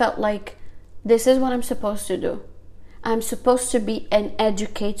I felt like this is what I'm supposed to do. I'm supposed to be an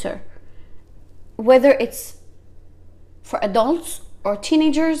educator, whether it's for adults or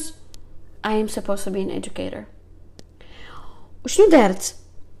teenagers. I am supposed to be an educator. وشنو دارت؟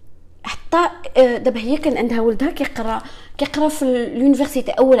 حتى دابا هي كان عندها ولدها كيقرا في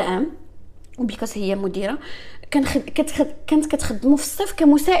اليونيفرسيتي اول عام، وبيكاز هي مديره كانت كتخدمو في الصيف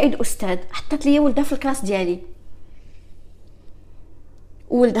كمساعد استاذ. حطت لي ولدها في الكلاس ديالي.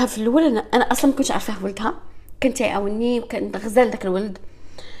 ولدها في الاول انا اصلا ما كنتش عارفاه ولدها، كان تيعاوني وكان غزال داك الولد.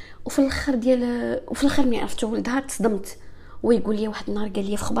 وفي الاخر ملي عرفت ولدها تصدمت. ويقول لي واحد النهار قال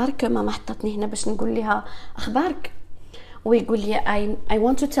لي في اخبارك ماما حطتني هنا باش نقول لها اخبارك. ويقول لي I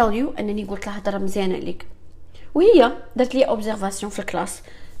want to tell you انني قلت لها هضره مزيانه عليك. وهي درت لي اوبزرفاسيون في الكلاس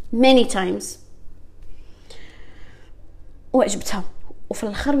many times وعجبتها. وفي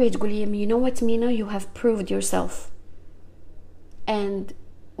الاخر وهي تقول لي you know what Mina, you have proved yourself and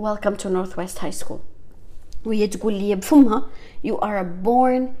welcome to Northwest High School. وهي تقول لي بفمها you are a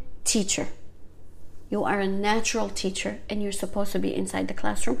born teacher, you are a natural teacher and you're supposed to be inside the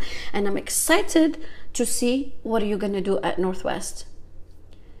classroom and I'm excited to see what are you gonna do at Northwest.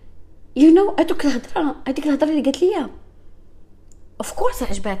 You know هذيك الهضره اللي قالت لي of course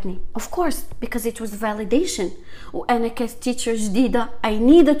عجبتني of course because it was validation. وانا كتيتشر جديده I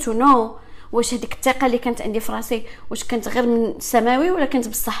needed to know واش هذيك الثقه اللي كانت عندي في راسي واش كانت غير من سماوي ولا كانت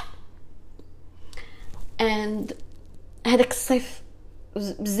بصح. and هذاك الصيف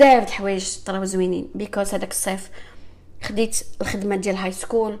بزاف د الحوايج طراو زوينين because هذاك الصيف خديت الخدمه ديال هاي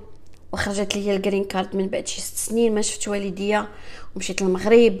سكول وخرجت لي الجرين كارد من بعد شي 6 سنين ما شفت والديا ومشيت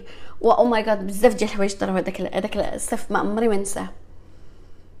للمغرب او ماي جاد بزاف ديال الحوايج طراو هذاك الصيف ما عمري ما نساه.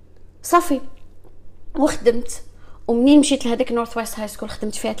 صافي وخدمت ومنين مشيت لهذاك نورث ويست هاي سكول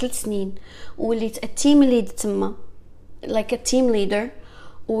خدمت فيها 3 سنين وليت التيم ليد تما لايك التيم ليدر.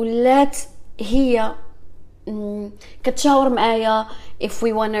 ولات هي كتشاور معايا if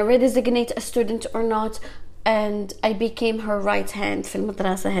we want to redesignate a student or not and I became her right hand في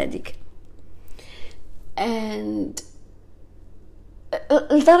المدرسة هذيك. and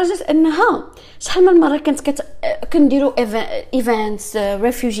لدرجة انها شحال من مرة كنديرو events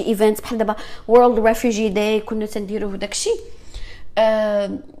refugee events بحال دابا world refugee day كنا تنديروه داكشي.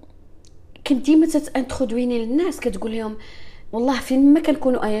 كنت ديما تانترودويني للناس كتقول لهم والله فين ما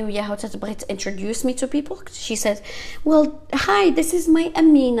كنكونوا انا وياها وتتبغي introduce me to people she says well hi this is my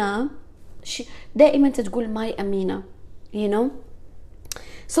Amina. دائما تقول my Amina you know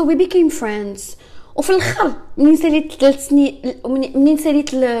so we became friends. وفي الاخر منين ساليت 3 سنين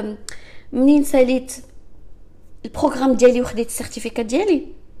منين ساليت البروغرام ديالي وخديت السيرتيفيكات ديالي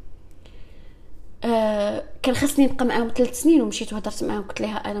كان خاصني نبقى معاهم 3 سنين ومشيت وهضرت معاهم قلت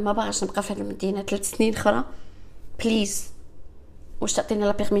لها انا ما باغاش نبقى في هذه المدينه 3 سنين اخرى بليز واش تعطيني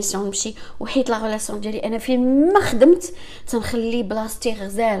لا بيرميسيون نمشي. وحيت لا ريلاسيون ديالي انا فين ما خدمت تنخلي بلاصتي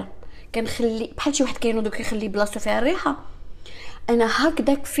غزاله كنخلي بحال شي واحد كينوض كيخلي بلاصتو فيها الريحه. انا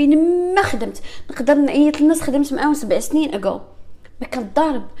هكذاك فين ما خدمت نقدر نعيط للناس خدمت معاهم 7 سنين اغو ما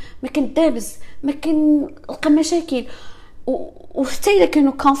كنضارب ما كندابز ما كنلقى مشاكل وحتى اذا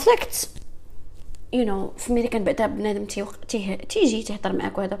كانوا كونفليكت you know في ملي كان بعدا بنادم تيجي تهضر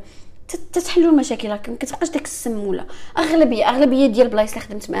معاك وهذا تتحلوا المشاكل ما كتبقاش داك السم. ولا اغلبيه ديال البلايص اللي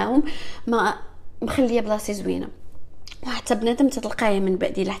خدمت معاهم ما مخليه بلاصه زوينه وحتى بنادم تتلقاها من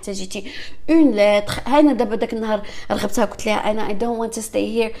بعد الا احتاجيتي اون لتر. انا دابا داك النهار رغبتها قلت لها انا I don't want to stay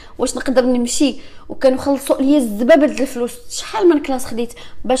here واش نقدر نمشي وكانوا خلصوا لي الزبابه ديال الفلوس شحال من كلاس خديت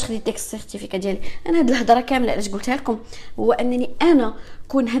باش خديت ديك السيرتيفيكا ديالي. انا هاد الهضره كامله علاش قلتها لكم هو انني انا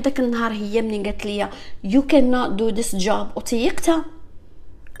كون هذاك النهار هي منين قالت لي you cannot do this job وتيقتها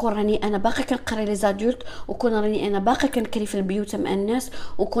كون راني انا باقا كنقري لي زادولت وكون راني انا باقا كنكري في البيوت مع الناس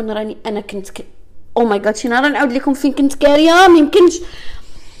وكون راني انا كنت او ماي جاد شي نهار نعاود لكم فين كنت كاريه ما يمكنش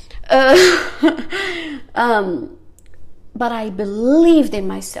but I believed in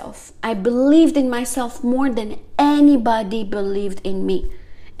myself. I believed in myself more than anybody believed in me.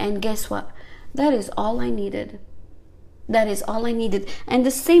 And guess what? That is all I needed. That is all I needed. And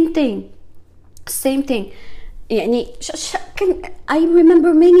the same thing يعني I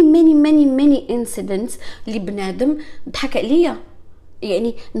remember many incidents اللي بنادم ضحك عليا.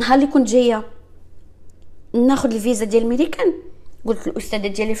 يعني نهار اللي كنت جايه ناخذ الفيزا ديال الميريكان قلت الاستاذه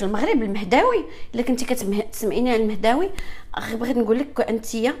ديالي في المغرب المهداوي الا كنتي كتسمعيني على المهداوي بغيت نقول لك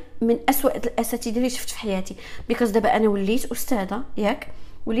انتيا من اسوأ الاساتذه اللي شفت في حياتي بيكوز دابا انا وليت استاذه ياك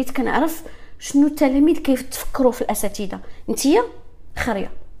وليت كنعرف شنو التلاميذ كيف تفكروا في الاساتذه انتيا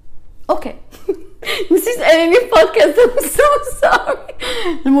خريه اوكي نسيت اني بودكاست سو سوري.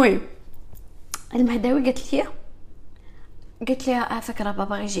 المهم المهداوي قالت لي فكره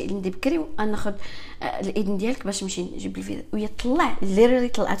بابا غيجي عندي بكري وانا ناخذ الاذن ديالك باش نمشي نجيب الفيزا. وهي طلع ليرلي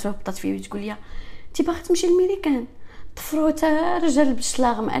طلعت وهبطت فيه وتقول لي انت باغا تمشي للميريكان طفروته رجال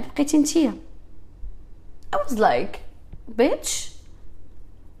بالشلاغ ما عاد بقيتي نتيا. I was like bitch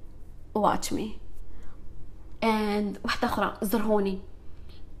watch me. and واحده اخرى زرهوني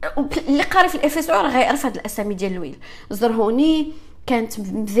اللي قاري في الاف اس او راه غيعرف هاد الاسامي ديال الويل. زرهوني كانت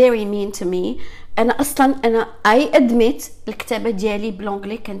very mean to me. انا I admit الكتابه ديالي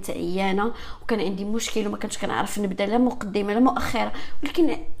بلونجلي كانت عيانه وكان عندي مشكل وما كنتش كنعرف نبدا لا مقدمه لا مؤخره،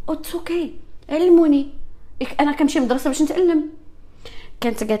 ولكن اتس اوكي علموني. انا كنمشي للمدرسه باش نتعلم.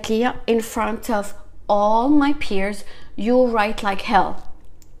 كانت قالت لي in front of all my peers you write like hell,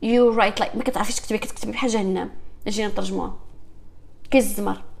 you write like ما كتعرفيش تكتبي، كتكتبي بحال جهنم. اجينا نترجموها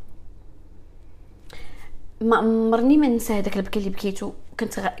كالزمر. ما عمرني ما ننسى هذاك البكا اللي بكيتو.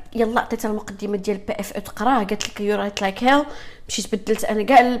 كنت يلا عطيتها المقدمه ديال بي اف او تقراها، قالت لك يو رايت لايك هيل. مشيت بدلت انا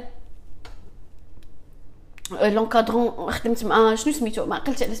كاع لونكادرون، خدمت مع شنو سميتو، ما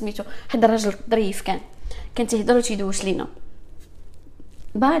عقلت على سميتو، حد الراجل ظريف كان تيهضر وتيدوش لينا.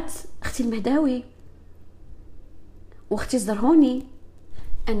 بعد اختي المهداوي واختي الزرهوني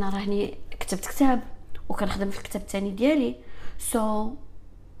انا راني كتبت كتاب وكنخدم في الكتاب الثاني ديالي. so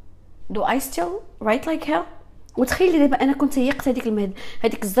do I still write like hell؟ وتخيلي دابا انا كنت يقت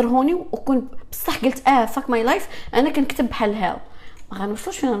هذيك الزرهوني وكنت بصح قلت fuck my life انا كنكتب بحال هيل.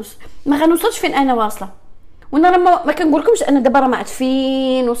 ما غنوصلش فين انا واصله. وانا راه ما كنقولكمش انا دابا راه ما عرفت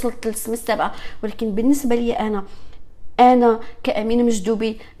فين وصلت للسما السابعه، ولكن بالنسبه لي انا كأمينة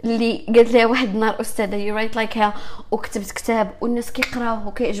مجدوبي اللي قالت لها واحد النهار استاذه يو رايت لايك هيل وكتبت كتاب والناس كيقراوه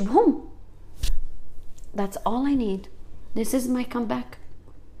وكيعجبهم. that's all I need. this is my comeback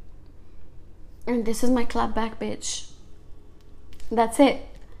and this is my clap back bitch. that's it.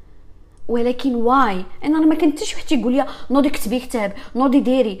 ولكن why؟ انا ما كنتش واحد يقول لي نوضي كتبي كتاب، نوضي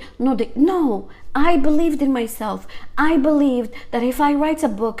ديري، نوضي. no, I believed in myself. I believed that if I write a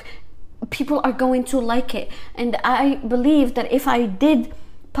book people are going to like it, and I believe that if I did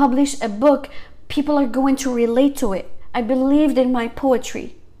publish a book people are going to relate to it. I believed in my poetry.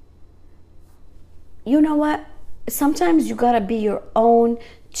 You know what? Sometimes you gotta be your own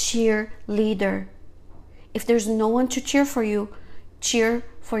cheerleader. If there's no one to cheer for you, cheer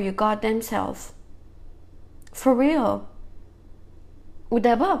for your goddamn self. For real.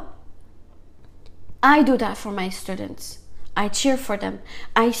 ودابا I do that for my students. I cheer for them.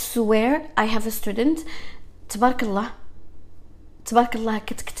 I swear I have a student تبارك الله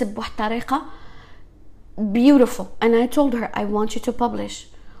كتكتب بواحد الطريقه beautiful and I told her I want you to publish.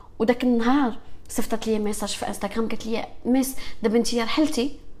 وداك النهار صيفطت لي ميساج في انستغرام قالت لي مس دابا انتي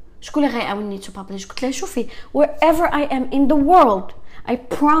رحلتي شكون اللي غيعاونني to publish؟ قلت لها شوفي wherever I am in the world I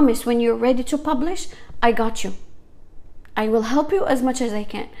promise when you're ready to publish I got you. I will help you as much as I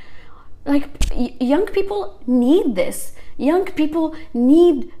can. Like young people need this. Young people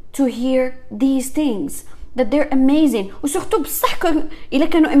need to hear these things that they're amazing. وسورتو بصح الا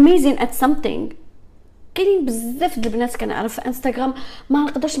كانوا amazing at something. كاينين بزاف د البنات كنعرف في انستغرام ما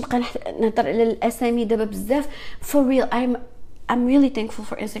نقدرش نبقى نهضر على الاسامي دابا بزاف. For real I'm really thankful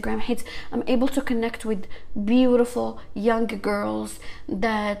for Instagram. I'm able to connect with beautiful young girls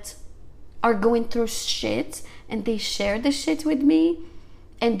that are going through shit and they share the shit with me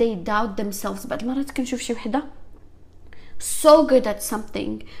and they doubt themselves. بعض المرات كنشوف شي وحده so good at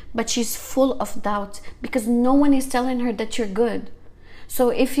something but she's full of doubt because no one is telling her that you're good. So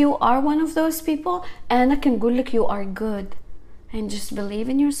if you are one of those people أنا كنقول لك you are good and just believe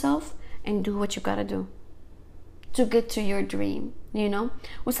in yourself and do what you gotta do to get to your dream, you know.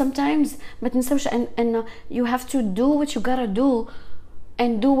 Well, sometimes ما تنسوش أن you have to do what you gotta do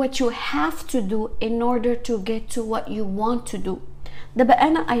and do what you have to do in order to get to what you want to do. دابا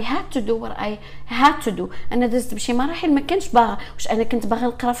انا I had to do what I had to do. انا دزت بشي مراحل ما كنتش باغا. واش انا كنت باغا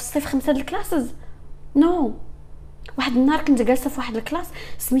نقرا في الصيف 5 الكلاسز؟ نو. واحد النهار كنت جالسه في واحد الكلاس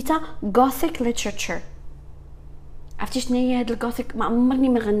سميتها Gothic Literature. عرفتي شنو هي هاد الجوثيك؟ ما عمرني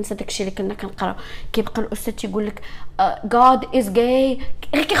ما غننسى داكشي اللي كنا كنقراو. كيبقى الاستاذ تيقول لك God is gay،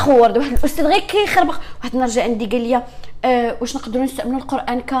 غير كيخور واحد الاستاذ غير كيخربق. واحد النهار جا عندي قال لي واش نقدروا نستعملوا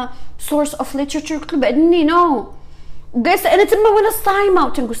القران ك source of literature؟ قلت له بعدني نو. جالسه انا تما وانا صايمه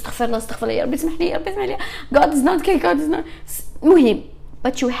وتنقول استغفر الله يا ربي اسمح لي يا ربي اسمح لي. God is not gay، God is not. مهم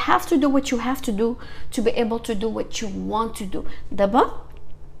but you have to do what you have to do to be able to do what you want to do. دابا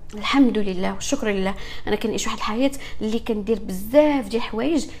الحمد لله والشكر لله انا كنعيش واحد الحياه اللي كندير بزاف ديال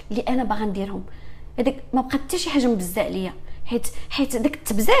الحوايج اللي انا باغا نديرهم. هذاك ما بقات حتى شي حاجه مبزه عليا حيت داك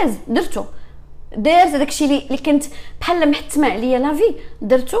التبزاز درت داكشي اللي كنت بحال محتمه عليا لافي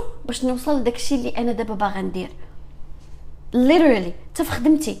درتو باش نوصل لداكشي اللي انا دابا باغا ندير. literally حتى في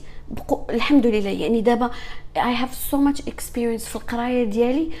خدمتي الحمد لله. يعني دابا I have so much experience في القرايه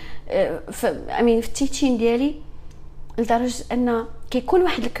ديالي في التيتشين ديالي لدرجه ان كيكون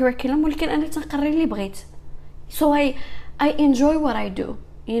واحد الكوريكولوم ولكن انا تنقري اللي بغيت. so I enjoy what I do,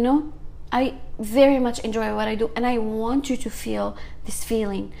 you know. I very much enjoy what I do and I want you to feel this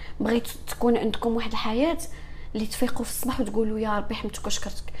feeling. بغيت تكون عندكم واحد الحياه اللي تفيقوا في الصباح وتقولوا يا ربي حمدك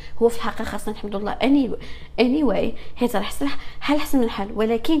وشكرتك. هو في الحقيقه خاصنا نحمد الله anyway حيت راه حال احسن من حال،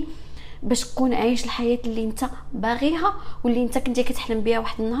 ولكن باش تكون عايش الحياه اللي انت باغيها واللي انت كنتي كتحلم بها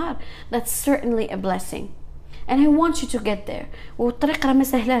واحد النهار، that's certainly a blessing and I want you to get there. والطريق راه ما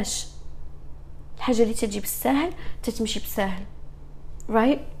سهلاش، الحاجه اللي تجي بالساهل تتمشي بالساهل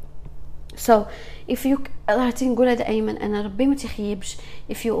right. so if you راه تنقولها دائما انا ربي ما تيخيبش.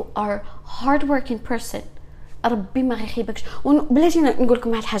 if you are hard working person ربي ما غيخيبكش. وبلاتي نقول لكم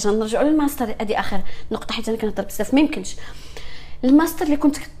واحد الحاجه، نرجعوا للماستر، هذه اخر نقطه حيت انا كنهضر بزاف. ما يمكنش الماستر اللي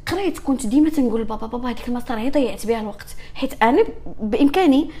كنت قريت كنت ديما تنقول بابا هذيك الماستر هي ضيعت بها الوقت، حيت انا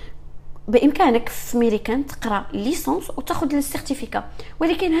بامكانك في ميريكان تقرا ليسونس وتاخذ السيرتيفيكا،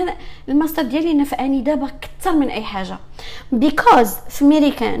 ولكن هنا الماستر ديالي نفعني دابا اكثر من اي حاجه بيكوز في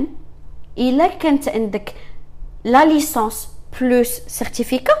ميريكان الا كانت عندك لا ليسونس بلس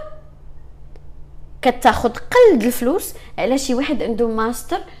سيرتيفيكا كتاخذ قلد الفلوس على شي واحد عنده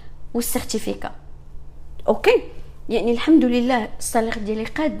ماستر والسيرتيفيكا. اوكي يعني الحمد لله الصالير ديالي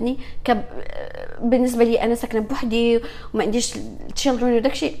قادني بالنسبه لي انا ساكنه بوحدي وما عنديش تشيلدرن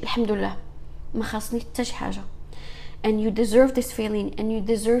وداكشي، الحمد لله ما خاصني حتى شي حاجه. and you deserve this feeling and you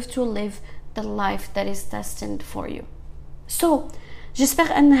deserve to live the life that is destined for you. so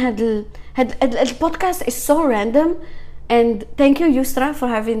j'espère ان هاد البودكاست is so random and thank you Yusra for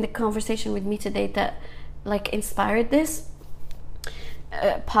having the conversation with me today that like inspired this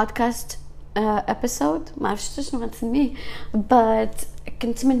podcast episode. ما عرفتش شنو غنسميه but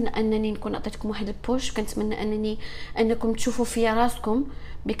كنتمنى انني نكون عطيتكم واحد البوش، كنتمنى انكم تشوفوا فيا راسكم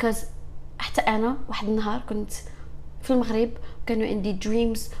because حتى انا واحد النهار كنت في المغرب وكانوا عندي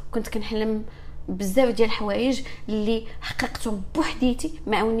dreams وكنت كنحلم بزاف ديال الحوايج اللي حققتهم بوحديتي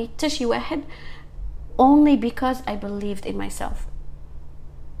ما عاوني حتى شي واحد only because I believed in myself.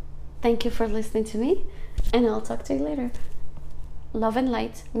 Thank you for listening to me and I'll talk to you later. Love and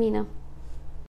light, Mina.